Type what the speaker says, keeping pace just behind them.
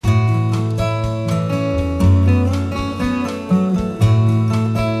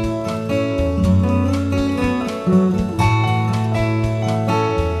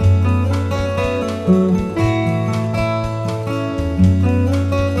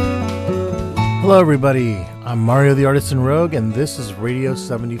Hello everybody, I'm Mario the Artisan Rogue, and this is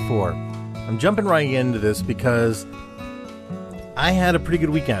Radio74. I'm jumping right into this because I had a pretty good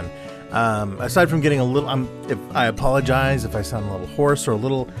weekend. Aside from getting a little, I apologize if I sound a little hoarse or a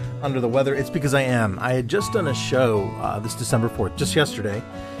little under the weather, it's because I am. I had just done a show this December 4th, just yesterday,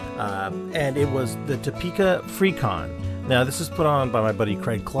 and it was the Topeka Fan Con. Now, this is put on by my buddy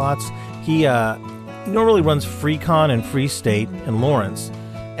Craig Klotz. He normally runs Fan Con in Free State in Lawrence,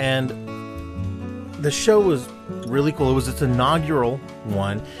 and the show was really cool. It was its inaugural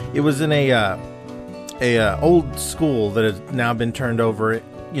one. It was in a old school that has now been turned over,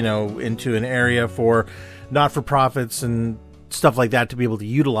 into an area for not-for-profits and stuff like that to be able to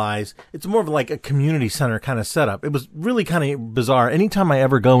utilize. It's more of like a community center kind of setup. It was really kind of bizarre. Anytime I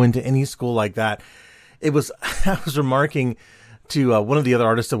ever go into any school like that, I was remarking to one of the other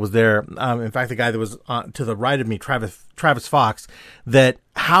artists that was there, in fact, the guy that was to the right of me, Travis Fox, that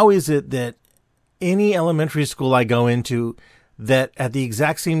how is it that any elementary school I go into, that at the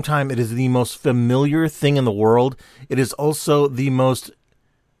exact same time it is the most familiar thing in the world, it is also the most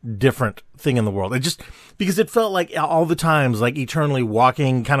different thing in the world. It just, because it felt like all the times, like eternally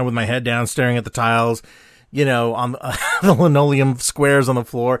walking kind of with my head down, staring at the tiles, on the linoleum squares on the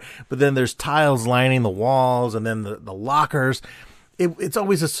floor, but then there's tiles lining the walls and then the lockers. It's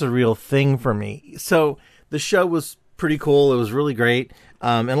always a surreal thing for me. So the show was pretty cool. It was really great.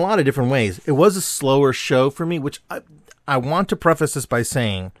 In a lot of different ways. It was a slower show for me, which I want to preface this by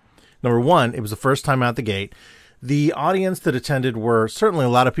saying, number one, it was the first time out the gate. The audience that attended were certainly a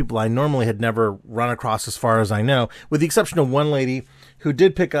lot of people I normally had never run across as far as I know, with the exception of one lady who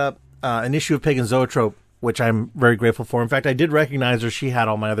did pick up an issue of Pagan Zoetrope, which I'm very grateful for. In fact, I did recognize her. She had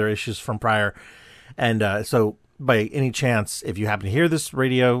all my other issues from prior. And so by any chance, if you happen to hear this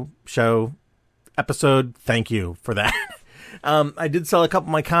radio show episode, thank you for that. I did sell a couple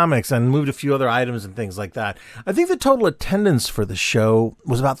of my comics and moved a few other items and things like that. I think the total attendance for the show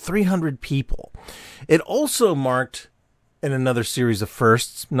was about 300 people. It also marked, in another series of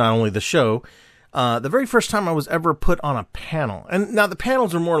firsts, not only the show, the very first time I was ever put on a panel. And now the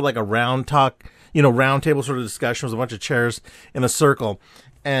panels are more like a round talk, round table sort of discussion. It was a bunch of chairs in a circle.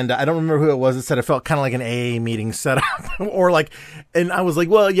 And I don't remember who it was that said it felt kind of like an AA meeting setup and I was like,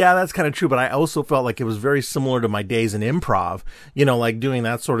 well, yeah, that's kind of true. But I also felt like it was very similar to my days in improv, like doing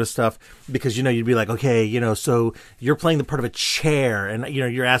that sort of stuff because, you'd be like, okay, so you're playing the part of a chair and,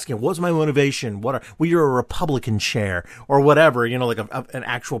 you're asking, what's my motivation? Well, you're a Republican chair or whatever, like an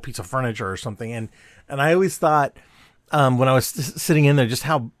actual piece of furniture or something. And I always thought, when I was sitting in there, just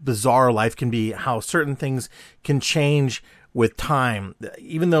how bizarre life can be, how certain things can change with time.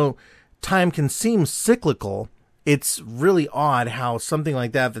 Even though time can seem cyclical, it's really odd how something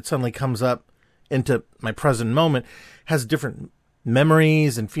like that suddenly comes up into my present moment has different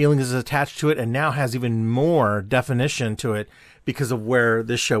memories and feelings attached to it, and now has even more definition to it because of where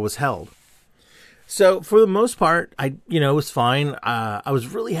this show was held. So for the most part, it was fine. I was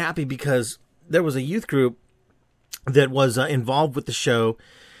really happy because there was a youth group that was involved with the show,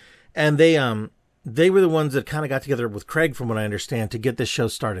 and they were the ones that kind of got together with Craig, from what I understand, to get this show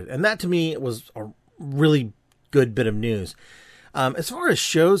started. And that, to me, was a really good bit of news. As far as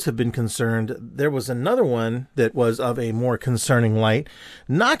shows have been concerned, there was another one that was of a more concerning light.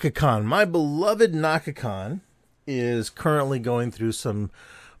 NakaCon, my beloved NakaCon, is currently going through some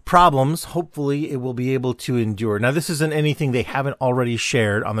problems. Hopefully, it will be able to endure. Now, this isn't anything they haven't already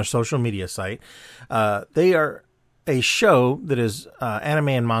shared on their social media site. They are a show that is anime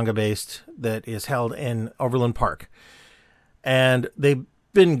and manga based, that is held in Overland Park, and they've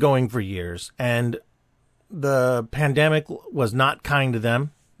been going for years, and the pandemic was not kind to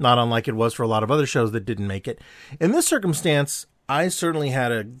them, not unlike it was for a lot of other shows that didn't make it. In this circumstance, I certainly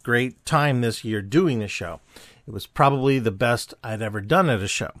had a great time this year doing this show. It was probably the best I'd ever done at a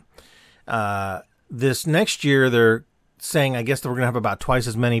show. This next year, they're saying, I guess, that we're going to have about twice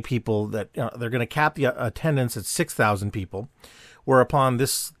as many people, that they're going to cap the attendance at 6,000 people, whereupon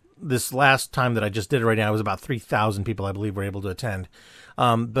this last time that I just did it right now, it was about 3,000 people, I believe, were able to attend.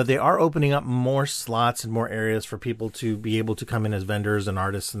 But they are opening up more slots and more areas for people to be able to come in as vendors and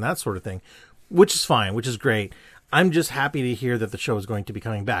artists and that sort of thing, which is fine, which is great. I'm just happy to hear that the show is going to be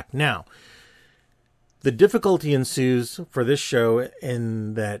coming back. Now, the difficulty ensues for this show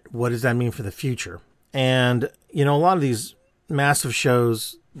in that, what does that mean for the future? And, a lot of these massive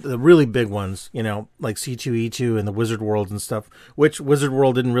shows, the really big ones, like C2E2 and the Wizard World and stuff, which Wizard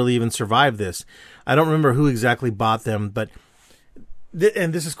World didn't really even survive this. I don't remember who exactly bought them, but,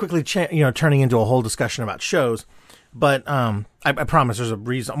 and this is quickly, turning into a whole discussion about shows, but I promise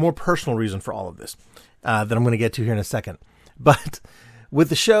there's a more personal reason for all of this that I'm going to get to here in a second. But with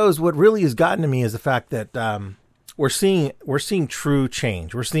the shows, what really has gotten to me is the fact that we're seeing true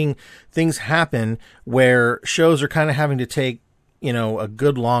change. We're seeing things happen where shows are kind of having to take, a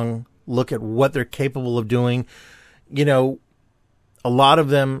good long look at what they're capable of doing. A lot of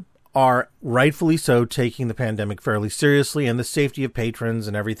them are rightfully so taking the pandemic fairly seriously, and the safety of patrons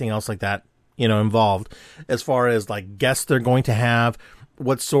and everything else like that, involved, as far as like guests they're going to have,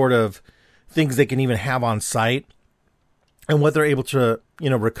 what sort of things they can even have on site, and what they're able to,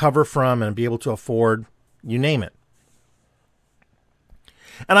 recover from and be able to afford, you name it.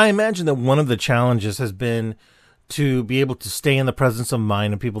 And I imagine that one of the challenges has been to be able to stay in the presence of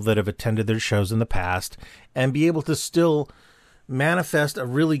mind of people that have attended their shows in the past and be able to still manifest a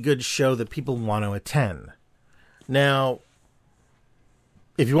really good show that people want to attend. Now,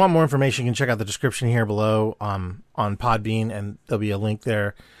 if you want more information, you can check out the description here below on Podbean, and there'll be a link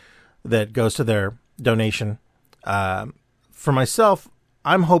there that goes to their donation. For myself,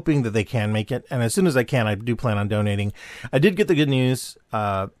 I'm hoping that they can make it, and as soon as I can, I do plan on donating. I did get the good news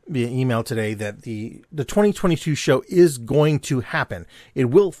via email today that the 2022 show is going to happen. It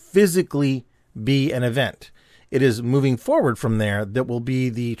will physically be an event. It is moving forward from there that will be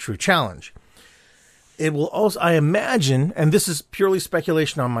the true challenge. It will also, I imagine, and this is purely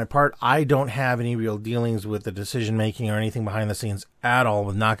speculation on my part, I don't have any real dealings with the decision-making or anything behind the scenes at all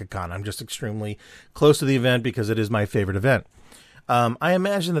with NakaCon. I'm just extremely close to the event because it is my favorite event. I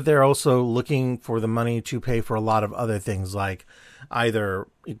imagine that they're also looking for the money to pay for a lot of other things, like either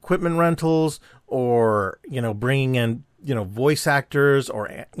equipment rentals or, bringing in, voice actors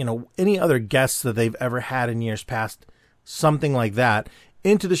or, any other guests that they've ever had in years past, something like that,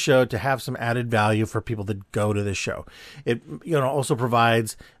 into the show to have some added value for people that go to the show. It, also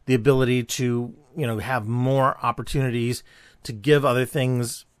provides the ability to, have more opportunities to give other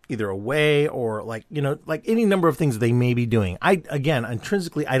things either away or like any number of things they may be doing.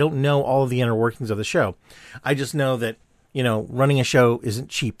 Intrinsically, I don't know all of the inner workings of the show. I just know that, running a show isn't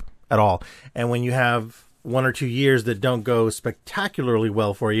cheap at all. And when you have 1 or 2 years that don't go spectacularly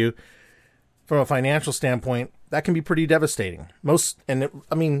well for you from a financial standpoint, that can be pretty devastating.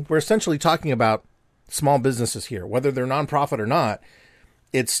 We're essentially talking about small businesses here, whether they're nonprofit or not.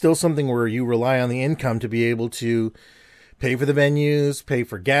 It's still something where you rely on the income to be able to pay for the venues, pay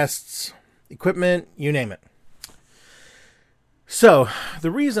for guests, equipment, you name it. So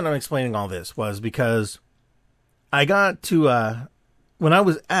the reason I'm explaining all this was because I got to, when I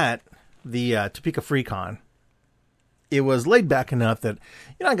was at the Topeka Fan Con, it was laid back enough that,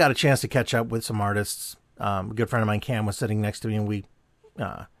 I got a chance to catch up with some artists. A good friend of mine, Cam, was sitting next to me, and we,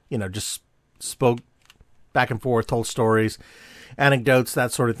 just spoke back and forth, told stories, anecdotes,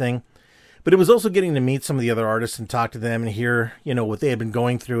 that sort of thing. But it was also getting to meet some of the other artists and talk to them and hear, what they had been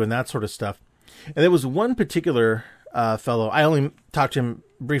going through and that sort of stuff. And there was one particular fellow, I only talked to him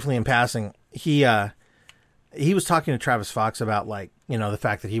briefly in passing. He was talking to Travis Fox about, the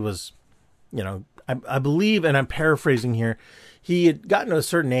fact that he was, I believe, and I'm paraphrasing here, he had gotten to a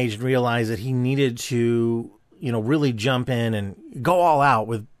certain age and realized that he needed to, really jump in and go all out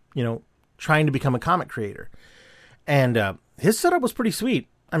with, trying to become a comic creator. And his setup was pretty sweet.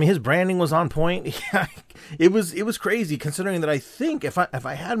 I mean, his branding was on point. It was crazy, considering that I think if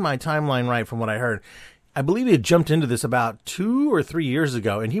I had my timeline right from what I heard, I believe he had jumped into this about 2 or 3 years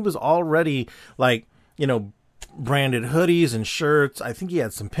ago, and he was already branded hoodies and shirts. I think he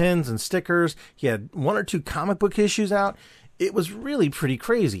had some pins and stickers. He had 1 or 2 comic book issues out. It was really pretty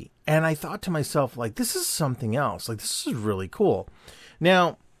crazy. And I thought to myself, this is something else. This is really cool.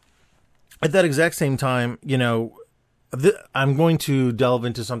 Now, at that exact same time, I'm going to delve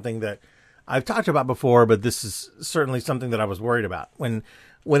into something that I've talked about before, but this is certainly something that I was worried about. When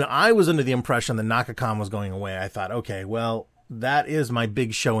I was under the impression that NakaCon was going away, I thought, okay, well, that is my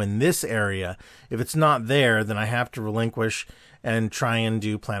big show in this area. If it's not there, then I have to relinquish and try and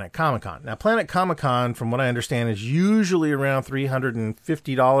do Planet Comic-Con. Now, Planet Comic-Con, from what I understand, is usually around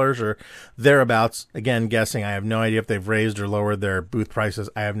 $350 or thereabouts. Again, guessing. I have no idea if they've raised or lowered their booth prices.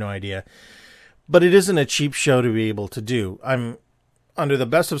 I have no idea. But it isn't a cheap show to be able to do. I'm under the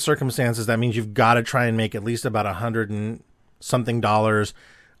best of circumstances. That means you've got to try and make at least about $100 and something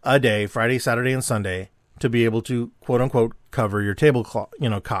a day, Friday, Saturday, and Sunday, to be able to quote unquote cover your table,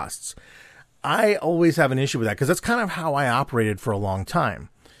 costs. I always have an issue with that because that's kind of how I operated for a long time.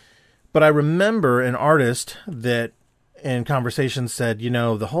 But I remember an artist that in conversation said,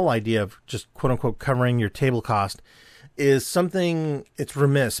 the whole idea of just quote unquote covering your table cost is something, it's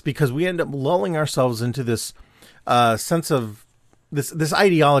remiss because we end up lulling ourselves into this sense of this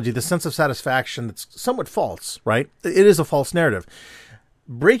ideology, this sense of satisfaction that's somewhat false, right? It is a false narrative.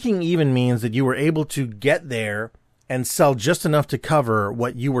 Breaking even means that you were able to get there and sell just enough to cover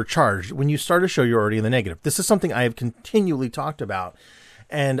what you were charged. When you start a show, you're already in the negative. This is something I have continually talked about,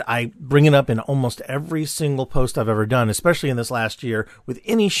 and I bring it up in almost every single post I've ever done, especially in this last year with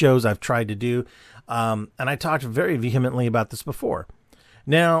any shows I've tried to do. And I talked very vehemently about this before.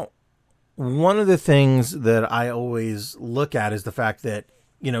 Now, one of the things that I always look at is the fact that,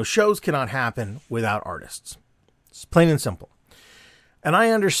 shows cannot happen without artists. It's plain and simple. And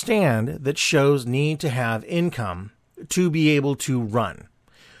I understand that shows need to have income to be able to run.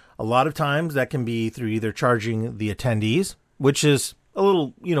 A lot of times that can be through either charging the attendees, which is a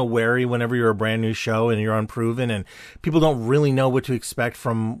little, wary whenever you're a brand new show and you're unproven and people don't really know what to expect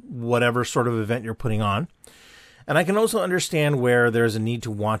from whatever sort of event you're putting on. And I can also understand where there's a need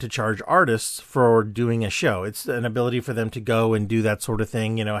to want to charge artists for doing a show. It's an ability for them to go and do that sort of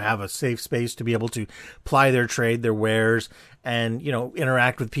thing, have a safe space to be able to ply their trade, their wares, and,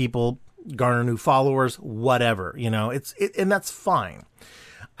 interact with people, garner new followers, whatever, and that's fine.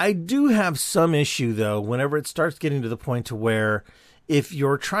 I do have some issue, though, whenever it starts getting to the point to where if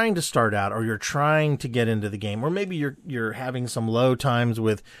you're trying to start out or you're trying to get into the game, or maybe you're having some low times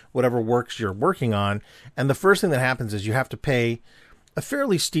with whatever works you're working on, and the first thing that happens is you have to pay a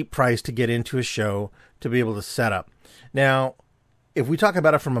fairly steep price to get into a show to be able to set up. Now, if we talk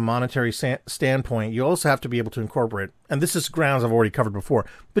about it from a monetary standpoint, you also have to be able to incorporate, and this is grounds I've already covered before,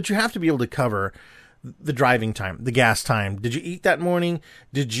 but you have to be able to cover the driving time, the gas time. Did you eat that morning?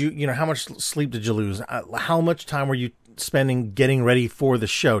 Did you, how much sleep did you lose? How much time were you spending getting ready for the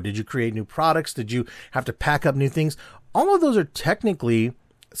show? Did you create new products? Did you have to pack up new things? All of those are technically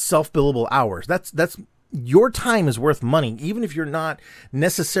self-billable hours. That's your time is worth money. Even if you're not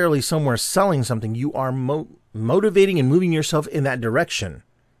necessarily somewhere selling something, you are motivating and moving yourself in that direction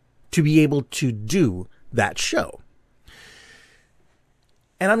to be able to do that show.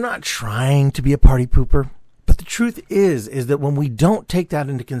 And I'm not trying to be a party pooper, but the truth is that when we don't take that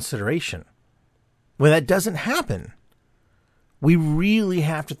into consideration, when that doesn't happen, we really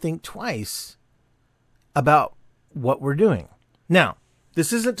have to think twice about what we're doing. Now,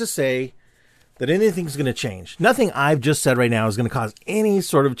 this isn't to say that anything's going to change. Nothing I've just said right now is going to cause any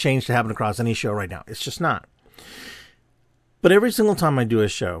sort of change to happen across any show right now. It's just not. But every single time I do a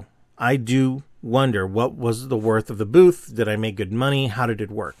show, I do wonder, what was the worth of the booth? Did I make good money? How did it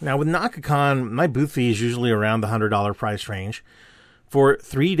work? Now, with NakaCon, my booth fee is usually around the $100 price range for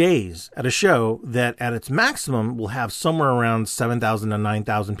 3 days at a show that at its maximum will have somewhere around 7,000 to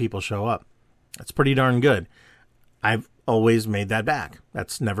 9,000 people show up. That's pretty darn good. I've always made that back.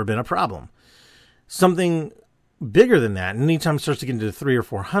 That's never been a problem. Something bigger than that, and anytime it starts to get into 300 or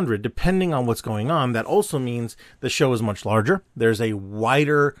 400, depending on what's going on, that also means the show is much larger. There's a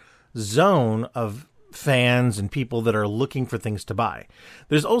wider zone of fans and people that are looking for things to buy.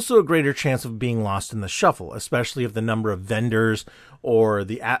 There's also a greater chance of being lost in the shuffle, especially if the number of vendors or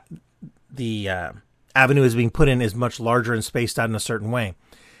the avenue is being put in is much larger and spaced out in a certain way.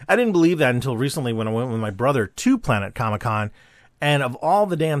 I didn't believe that until recently when I went with my brother to Planet Comic-Con, and of all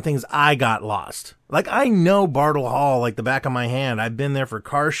the damn things, I got lost. Like, I know Bartle Hall like the back of my hand. I've been there for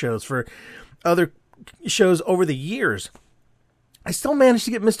car shows, for other shows over the years. I still managed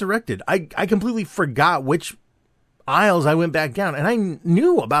to get misdirected. I completely forgot which aisles I went back down. And I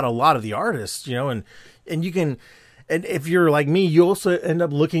knew about a lot of the artists, and you can, and if you're like me, you also end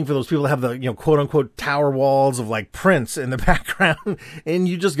up looking for those people that have the, quote unquote tower walls of like Prince in the background. And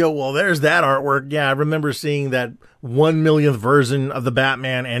you just go, well, there's that artwork. Yeah, I remember seeing that 1 millionth version of the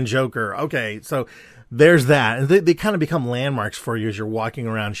Batman and Joker. Okay, so there's that. And they kind of become landmarks for you as you're walking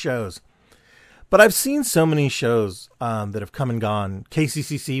around shows. But I've seen so many shows that have come and gone.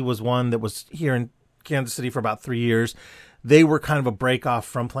 KCCC was one that was here in Kansas City for about 3 years. They were kind of a break off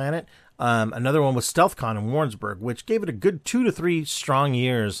from Planet. Another one was StealthCon in Warrensburg, which gave it a good 2 to 3 strong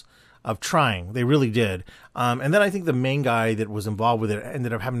years of trying. They really did. And then I think the main guy that was involved with it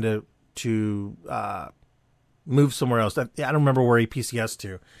ended up having to move somewhere else. I don't remember where he PCS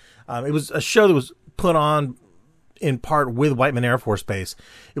to. It was a show that was put on in part with Whiteman Air Force Base.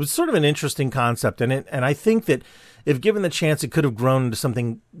 It was sort of an interesting concept, and I think that if given the chance, it could have grown into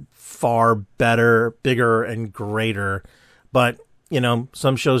something far better, bigger, and greater. But,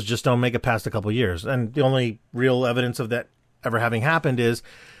 some shows just don't make it past a couple of years. And the only real evidence of that ever having happened is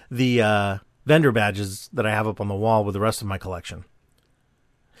the vendor badges that I have up on the wall with the rest of my collection.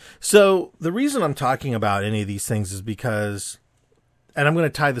 So the reason I'm talking about any of these things is because, and I'm going to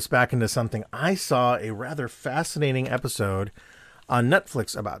tie this back into something, I saw a rather fascinating episode on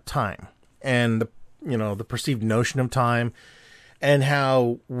Netflix about time and the perceived notion of time and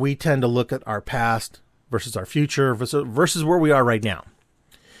how we tend to look at our past versus our future versus where we are right now.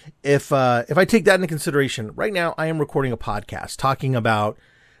 if I take that into consideration, right now I am recording a podcast talking about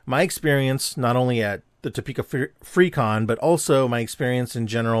my experience, not only at the Topeka Fan Con, but also my experience in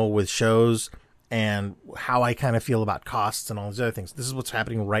general with shows and how I kind of feel about costs and all these other things. This is what's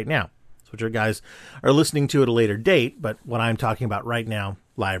happening right now. It's what you guys are listening to at a later date, but what I'm talking about right now,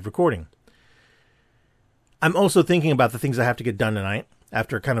 live recording. I'm also thinking about the things I have to get done tonight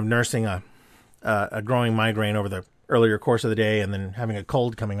after kind of nursing a growing migraine over the earlier course of the day and then having a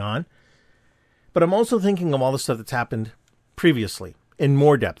cold coming on. But I'm also thinking of all the stuff that's happened previously in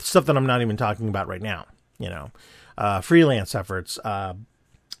more depth, stuff that I'm not even talking about right now, freelance efforts,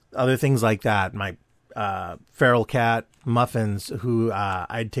 other things like that. My feral cat, Muffins, who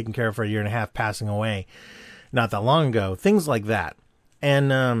I'd taken care of for a year and a half, passing away not that long ago, things like that.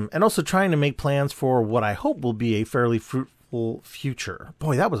 And also trying to make plans for what I hope will be a fairly fruitful future.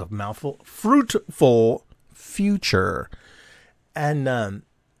 Boy, that was a mouthful. Fruitful future. And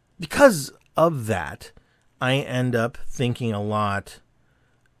because of that, I end up thinking a lot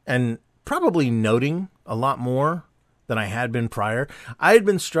and probably noting a lot more than I had been prior. I had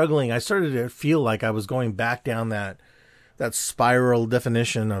been struggling. I started to feel like I was going back down that spiral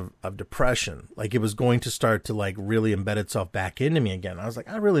definition of depression. Like it was going to start to like really embed itself back into me again. I was like,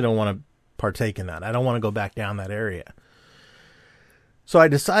 I really don't want to partake in that. I don't want to go back down that area. So I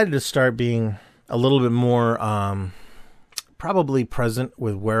decided to start being a little bit more probably present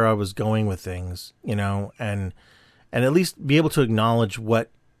with where I was going with things, and at least be able to acknowledge what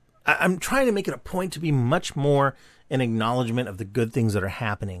I'm trying to make it a point to be much more an acknowledgement of the good things that are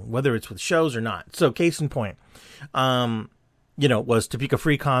happening, whether it's with shows or not. So case in point, was Topeka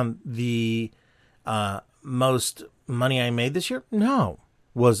Fan Con the most money I made this year? No.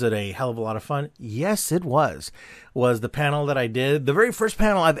 Was it a hell of a lot of fun? Yes, it was. Was the panel that I did, the very first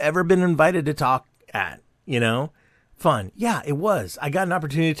panel I've ever been invited to talk at, fun? Yeah, it was. I got an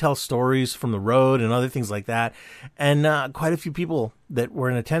opportunity to tell stories from the road and other things like that. And quite a few people that were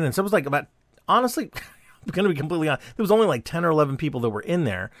in attendance. It was like honestly, I'm going to be completely honest, there was only like 10 or 11 people that were in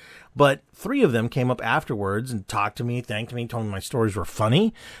there. But 3 of them came up afterwards and talked to me, thanked me, told me my stories were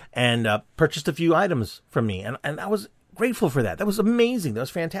funny, and purchased a few items from me. And I was grateful for that. That was amazing. That was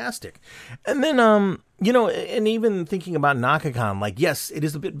fantastic. And then, and even thinking about NakaCon, like, yes, it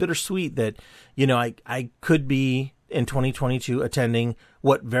is a bit bittersweet that, I could be in 2022 attending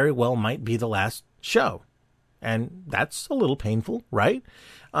what very well might be the last show. And that's a little painful, right?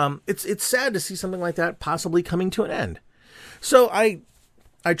 It's sad to see something like that possibly coming to an end. So I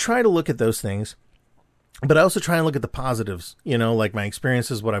try to look at those things, but I also try and look at the positives, like my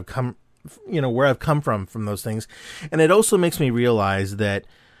experiences, what I've come, where I've come from those things. And it also makes me realize that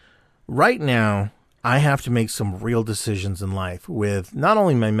right now I have to make some real decisions in life with not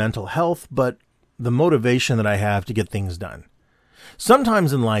only my mental health, but the motivation that I have to get things done.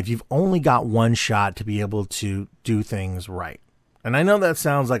 Sometimes in life, you've only got one shot to be able to do things right. And I know that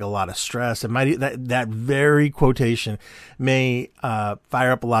sounds like a lot of stress. It might, that very quotation may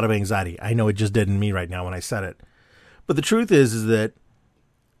fire up a lot of anxiety. I know it just did in me right now when I said it. But the truth is that,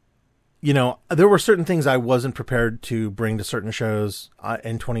 there were certain things I wasn't prepared to bring to certain shows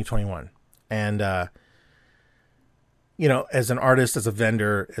in 2021. And, as an artist, as a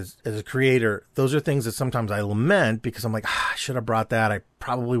vendor, as a creator, those are things that sometimes I lament because I'm like, I should have brought that. I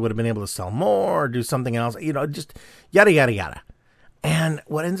probably would have been able to sell more or do something else, just yada, yada, yada. And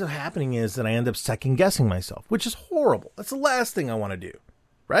what ends up happening is that I end up second guessing myself, which is horrible. That's the last thing I want to do,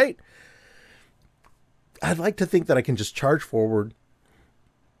 right? I'd like to think that I can just charge forward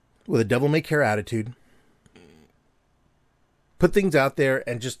with a devil may care attitude, put things out there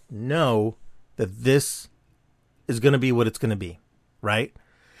and just know that this is going to be what it's going to be, right?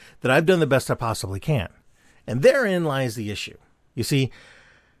 That I've done the best I possibly can. And therein lies the issue. You see,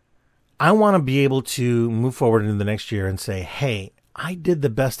 I want to be able to move forward into the next year and say, hey, I did the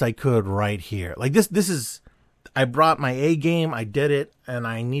best I could right here. Like this is, I brought my A game, I did it, and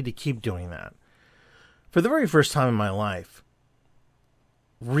I need to keep doing that. For the very first time in my life,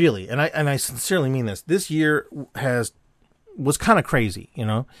 really, and I sincerely mean this year was kind of crazy,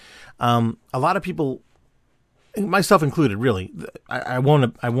 a lot of people, myself included, really, I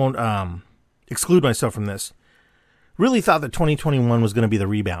won't exclude myself from this, really thought that 2021 was going to be the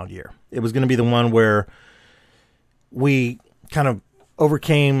rebound year. It was going to be the one where we kind of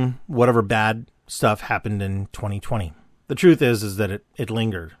overcame whatever bad stuff happened in 2020. The truth is that it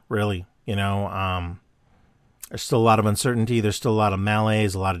lingered, really. There's still a lot of uncertainty. There's still a lot of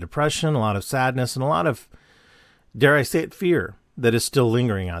malaise, a lot of depression, a lot of sadness, and a lot of, dare I say it, fear that is still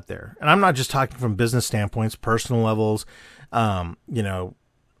lingering out there. And I'm not just talking from business standpoints, personal levels, the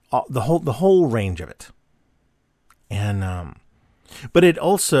whole range of it. And But it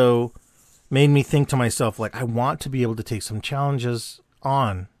also made me think to myself, like, I want to be able to take some challenges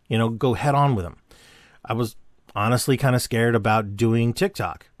on, go head on with them. I was honestly kind of scared about doing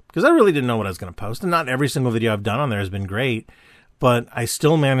TikTok because I really didn't know what I was going to post. And not every single video I've done on there has been great, but I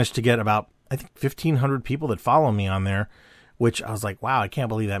still managed to get about, I think, 1,500 people that follow me on there, which I was like, wow, I can't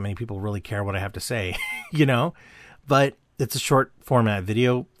believe that many people really care what I have to say, but it's a short format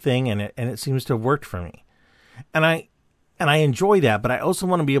video thing, and it seems to have worked for me. And I enjoy that, but I also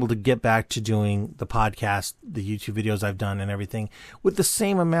want to be able to get back to doing the podcast, the YouTube videos I've done and everything with the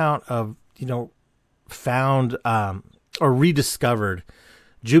same amount of, found or rediscovered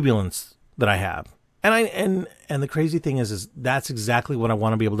jubilance that I have. And the crazy thing is that's exactly what I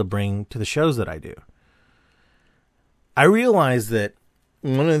want to be able to bring to the shows that I do. I realize that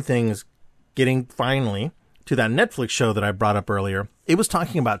one of the things getting finally to that Netflix show that I brought up earlier, it was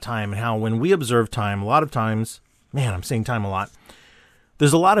talking about time and how when we observe time, a lot of times, man, I'm saying time a lot.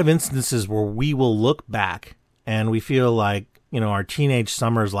 There's a lot of instances where we will look back and we feel like, our teenage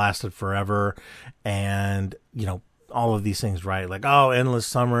summers lasted forever and, all of these things, right? Like, oh, endless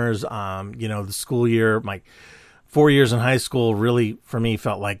summers, the school year, like 4 years in high school really for me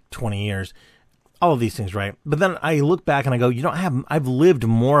felt like 20 years. All of these things, right? But then I look back and I go, I've lived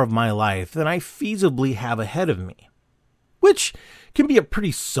more of my life than I feasibly have ahead of me, which can be a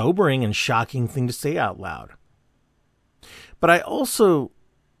pretty sobering and shocking thing to say out loud. But I also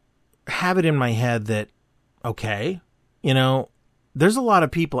have it in my head that, okay, there's a lot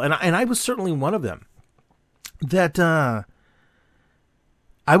of people, and I was certainly one of them, that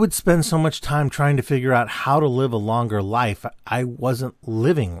I would spend so much time trying to figure out how to live a longer life. I wasn't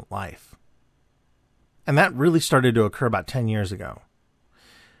living life. And that really started to occur about 10 years ago.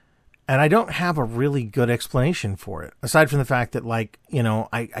 And I don't have a really good explanation for it, aside from the fact that, like,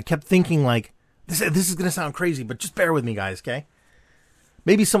 I kept thinking, like, this is going to sound crazy, but just bear with me, guys, okay?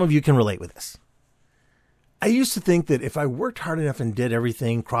 Maybe some of you can relate with this. I used to think that if I worked hard enough and did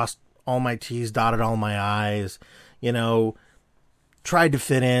everything, crossed all my T's, dotted all my I's, tried to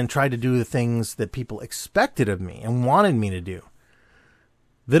fit in, tried to do the things that people expected of me and wanted me to do,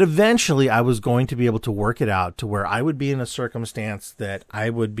 that eventually I was going to be able to work it out to where I would be in a circumstance that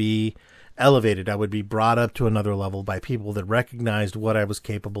I would be elevated. I would be brought up to another level by people that recognized what I was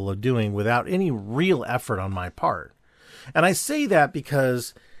capable of doing without any real effort on my part. And I say that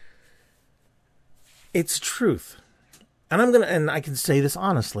because it's truth. And I can say this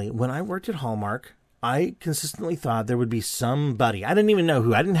honestly. When I worked at Hallmark, I consistently thought there would be somebody, I didn't even know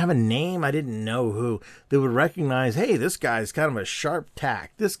who, I didn't have a name, I didn't know who, that would recognize, hey, this guy's kind of a sharp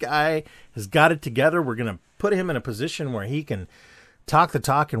tack. This guy has got it together. We're going to put him in a position where he can talk the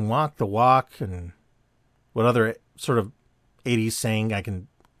talk and walk the walk, and what other sort of 80s saying I can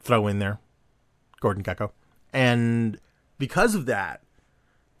throw in there. Gordon Gekko. And because of that,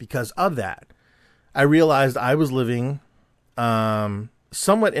 I realized I was living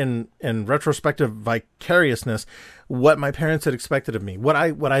somewhat in retrospective vicariousness what my parents had expected of me, what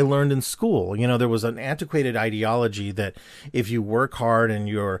I learned in school. There was an antiquated ideology that if you work hard and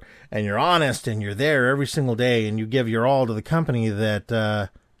you're honest and you're there every single day and you give your all to the company, that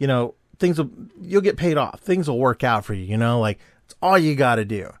you'll get paid off. Things will work out for you. Like, it's all you got to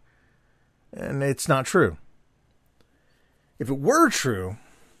do. And it's not true. If it were true,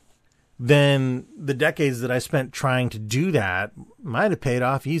 then the decades that I spent trying to do that might have paid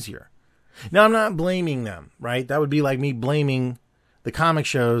off easier. Now, I'm not blaming them, right? That would be like me blaming the comic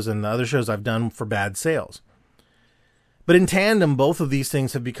shows and the other shows I've done for bad sales. But in tandem, both of these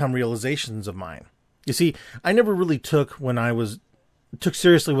things have become realizations of mine. You see, I never really took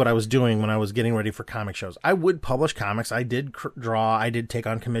seriously what I was doing when I was getting ready for comic shows. I would publish comics. I did draw. I did take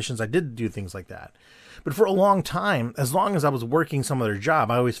on commissions. I did do things like that. But for a long time, as long as I was working some other job,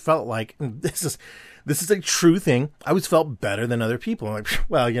 I always felt like, this is a true thing, I always felt better than other people. I'm like,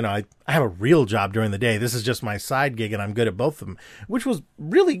 well, I have a real job during the day. This is just my side gig, and I'm good at both of them, which was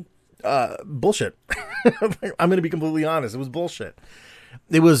really bullshit. I'm going to be completely honest. It was bullshit.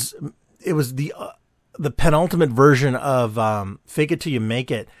 It was the penultimate version of fake it till you make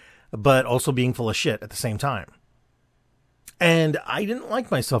it, but also being full of shit at the same time. And I didn't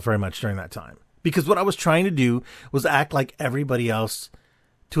like myself very much during that time. Because what I was trying to do was act like everybody else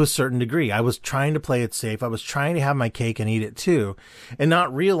to a certain degree. I was trying to play it safe. I was trying to have my cake and eat it too. And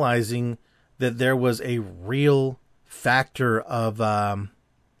not realizing that there was a real factor of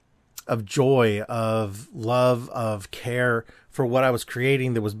joy, of love, of care for what I was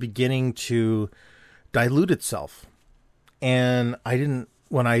creating that was beginning to dilute itself. And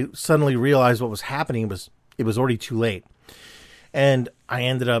when I suddenly realized what was happening, it was already too late. And I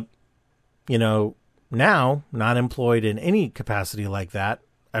ended up now not employed in any capacity like that.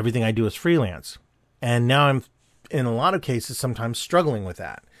 Everything I do is freelance. And now I'm, in a lot of cases, sometimes struggling with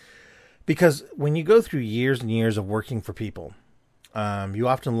that. Because when you go through years and years of working for people, you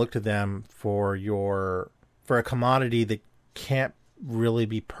often look to them for a commodity that can't really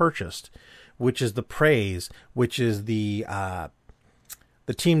be purchased, which is the praise, which is the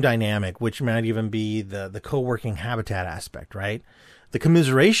team dynamic, which might even be the co-working habitat aspect, right? The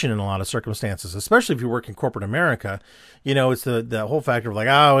commiseration in a lot of circumstances, especially if you work in corporate America. It's the whole factor of like,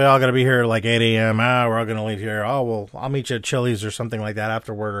 oh, we all got to be here at like 8 a.m. Oh, we're all going to leave here. Oh, well, I'll meet you at Chili's or something like that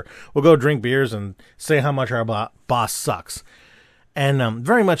afterward. Or we'll go drink beers and say how much our boss sucks. And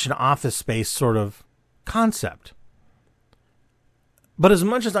very much an office space sort of concept. But as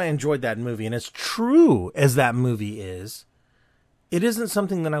much as I enjoyed that movie, and as true as that movie is, it isn't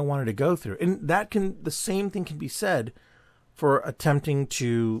something that I wanted to go through. And the same thing can be said for attempting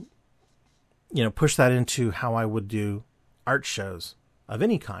to, push that into how I would do art shows of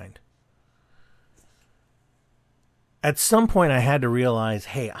any kind. At some point I had to realize,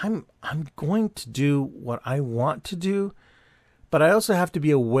 hey, I'm going to do what I want to do, but I also have to be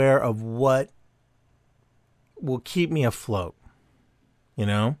aware of what will keep me afloat,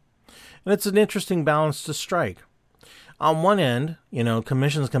 And it's an interesting balance to strike. On one end,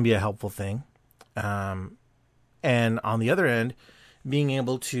 commissions can be a helpful thing. And on the other end, being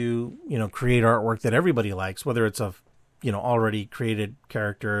able to, create artwork that everybody likes, whether it's of, already created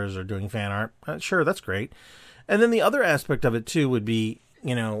characters or doing fan art, sure, that's great. And then the other aspect of it too would be,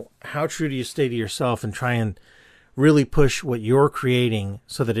 how true do you stay to yourself and try and really push what you're creating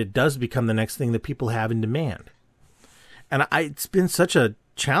so that it does become the next thing that people have in demand. And it's been such a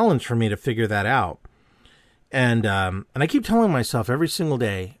challenge for me to figure that out. And I keep telling myself every single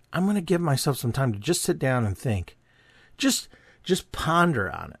day, I'm going to give myself some time to just sit down and think, just ponder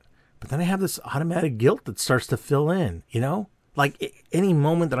on it. But then I have this automatic guilt that starts to fill in, like any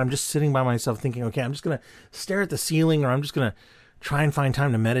moment that I'm just sitting by myself thinking, okay, I'm just going to stare at the ceiling, or I'm just going to try and find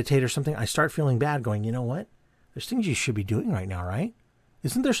time to meditate or something. I start feeling bad going, you know what? There's things you should be doing right now, right?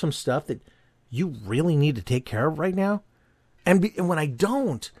 Isn't there some stuff that you really need to take care of right now? And when I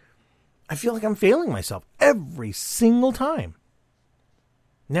don't, I feel like I'm failing myself every single time.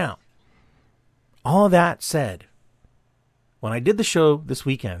 Now, all of that said, when I did the show this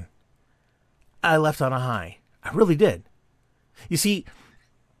weekend, I left on a high. I really did. You see,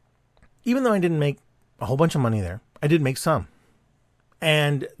 even though I didn't make a whole bunch of money there, I did make some.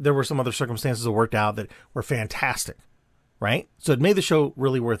 And there were some other circumstances that worked out that were fantastic, right? So it made the show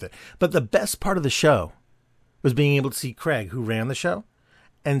really worth it. But the best part of the show was being able to see Craig, who ran the show,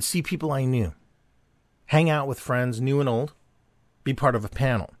 and see people I knew, hang out with friends, new and old, be part of a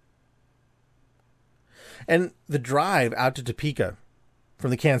panel. And the drive out to Topeka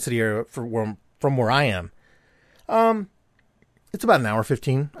from the Kansas City area, from where I am, it's about an hour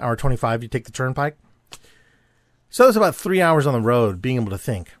 15, hour 25. You take the turnpike. So it's about 3 hours on the road being able to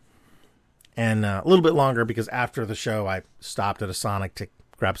think. And a little bit longer because after the show, I stopped at a Sonic to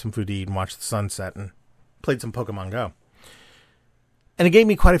grab some food to eat and watch the sunset and played some Pokemon Go. And it gave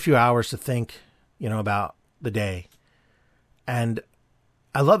me quite a few hours to think, about the day. And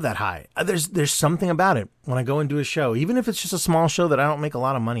I love that high. There's something about it when I go and do a show, even if it's just a small show that I don't make a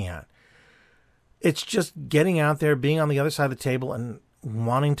lot of money at. It's just getting out there, being on the other side of the table and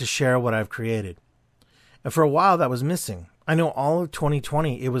wanting to share what I've created. And for a while that was missing. I know all of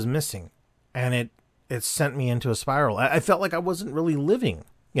 2020 it was missing. And it sent me into a spiral. I felt like I wasn't really living,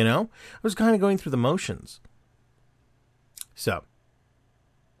 I was kind of going through the motions. So,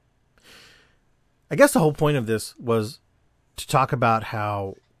 I guess the whole point of this was to talk about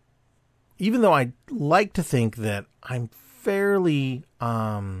how, even though I like to think that I'm fairly,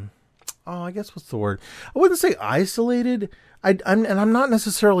 I guess what's the word? I wouldn't say isolated. I'm not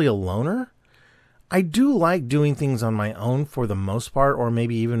necessarily a loner. I do like doing things on my own for the most part, or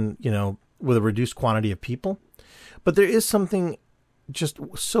maybe even, with a reduced quantity of people. But there is something just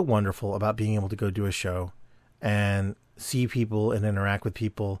so wonderful about being able to go do a show and see people and interact with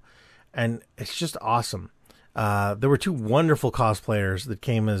people. And it's just awesome. There were two wonderful cosplayers that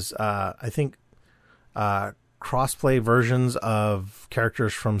came as, crossplay versions of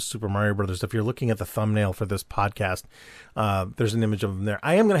characters from Super Mario Brothers. If you're looking at the thumbnail for this podcast, there's an image of them there.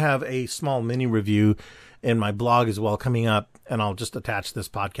 I am going to have a small mini review in my blog as well coming up, and I'll just attach this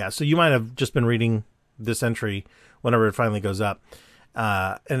podcast. So you might have just been reading this entry whenever it finally goes up.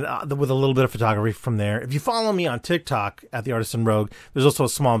 And with a little bit of photography from there. If you follow me on TikTok at The Artisan Rogue, there's also a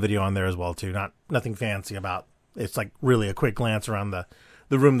small video on there as well too. Nothing fancy about. It's like really a quick glance around the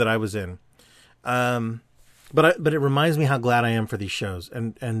room that I was in. But it reminds me how glad I am for these shows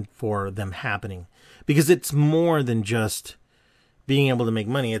and for them happening, because it's more than just being able to make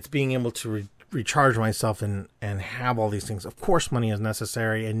money. It's being able to recharge myself and have all these things. Of course, money is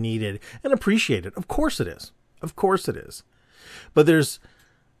necessary and needed and appreciated. Of course it is. Of course it is. But there's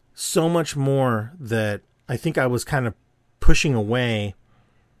so much more that I think I was kind of pushing away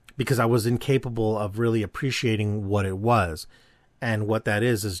because I was incapable of really appreciating what it was. And what that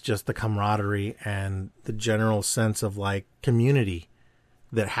is just the camaraderie and the general sense of like community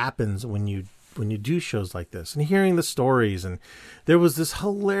that happens when you do shows like this, and hearing the stories. And there was this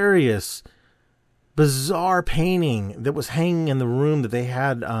hilarious, bizarre painting that was hanging in the room that they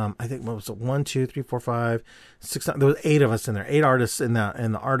had. I think, what was it? 1, 2, 3, 4, 5, 6. There was 8 of us in there, 8 artists in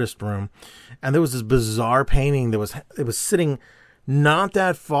the artist room. And there was this bizarre painting that was sitting not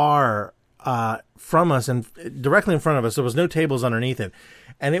that far from us and directly in front of us. There was no tables underneath it.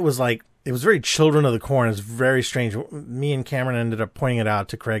 And it was very Children of the Corn. It's very strange. Me and Cameron ended up pointing it out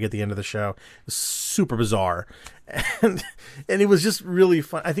to Craig at the end of the show. It was super bizarre. And it was just really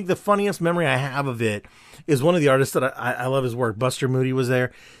fun. I think the funniest memory I have of it is one of the artists that I love his work. Buster Moody was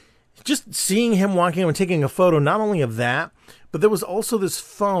there. Just seeing him walking and taking a photo, not only of that, but there was also this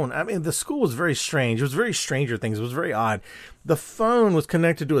phone. I mean, the school was very strange. It was very Stranger Things. It was very odd. The phone was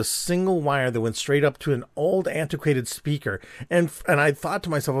connected to a single wire that went straight up to an old antiquated speaker. And I thought to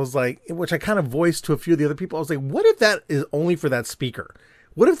myself, I was like, which I kind of voiced to a few of the other people, I was like, what if that is only for that speaker?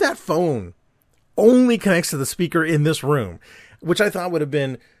 What if that phone only connects to the speaker in this room? Which I thought would have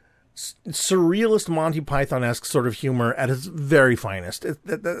been surrealist Monty Python-esque sort of humor at its very finest.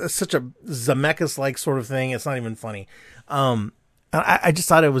 It's such a Zemeckis-like sort of thing. It's not even funny. I just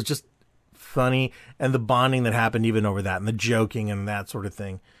thought it was just funny, and the bonding that happened even over that, and the joking and that sort of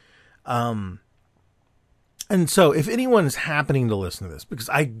thing. And so if anyone is happening to listen to this, because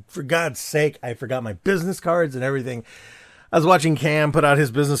for God's sake, I forgot my business cards and everything. I was watching Cam put out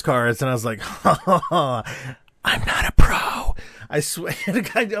his business cards, and I was like, oh, I'm not a pro. I swear to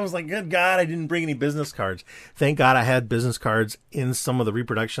God, I was like, good God, I didn't bring any business cards. Thank God I had business cards in some of the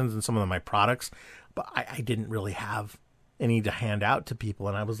reproductions and some of my products, but I didn't really have any to hand out to people.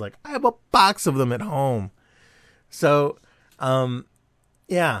 And I was like, I have a box of them at home. So,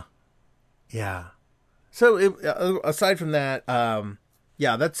 yeah. So aside from that, that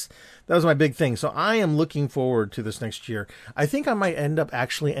was my big thing. So I am looking forward to this next year. I think I might end up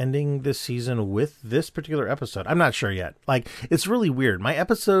actually ending this season with this particular episode. I'm not sure yet. Like, it's really weird. My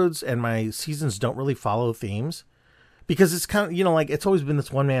episodes and my seasons don't really follow themes, because it's kind of, like, it's always been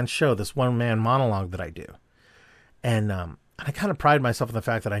this one-man show, this one-man monologue that I do. And I kind of pride myself in the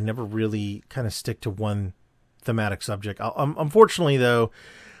fact that I never really kind of stick to one thematic subject. Unfortunately, though,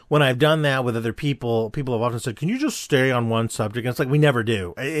 when I've done that with other people have often said, can you just stay on one subject? And it's like, we never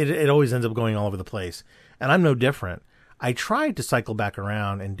do. It always ends up going all over the place. And I'm no different. I tried to cycle back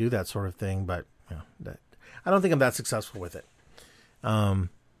around and do that sort of thing, but I don't think I'm that successful with it.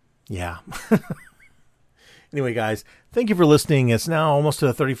 Yeah. Anyway, guys, thank you for listening. It's now almost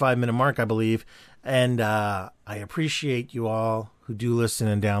to the 35-minute mark, I believe. And I appreciate you all who do listen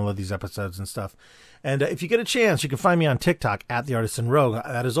and download these episodes and stuff. And if you get a chance, you can find me on TikTok at The Artisan Rogue.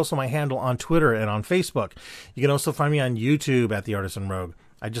 That is also my handle on Twitter and on Facebook. You can also find me on YouTube at The Artisan Rogue.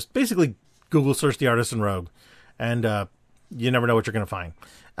 I just basically Google search The Artisan Rogue, and you never know what you're going to find.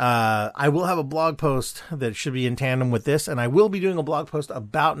 I will have a blog post that should be in tandem with this, and I will be doing a blog post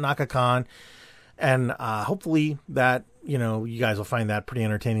about NakaCon, and hopefully that, you guys will find that pretty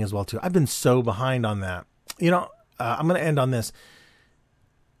entertaining as well, too. I've been so behind on that. I'm going to end on this.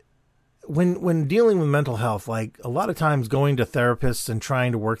 When dealing with mental health, like, a lot of times going to therapists and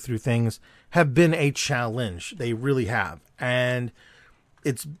trying to work through things have been a challenge. They really have. And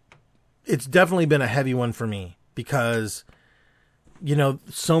it's definitely been a heavy one for me, because,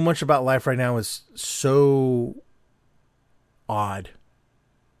 so much about life right now is so odd,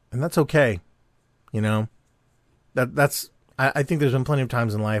 and that's okay. That's I think there's been plenty of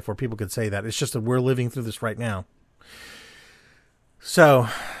times in life where people could say that. It's just that we're living through this right now. So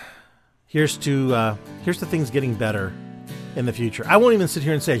here's to things getting better in the future. I won't even sit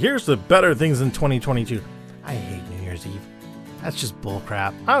here and say, here's the better things in 2022. I hate New Year's Eve. That's just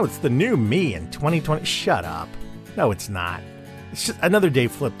bullcrap. Oh, it's the new me in 2020. Shut up. No, it's not. It's just another day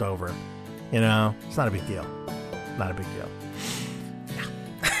flipped over. It's not a big deal. Not a big deal.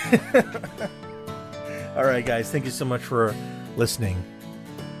 Yeah. All right, guys. Thank you so much for listening.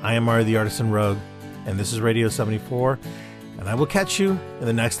 I am Mario the Artisan Rogue, and this is Radio 74. And I will catch you in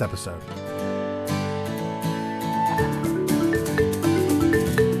the next episode.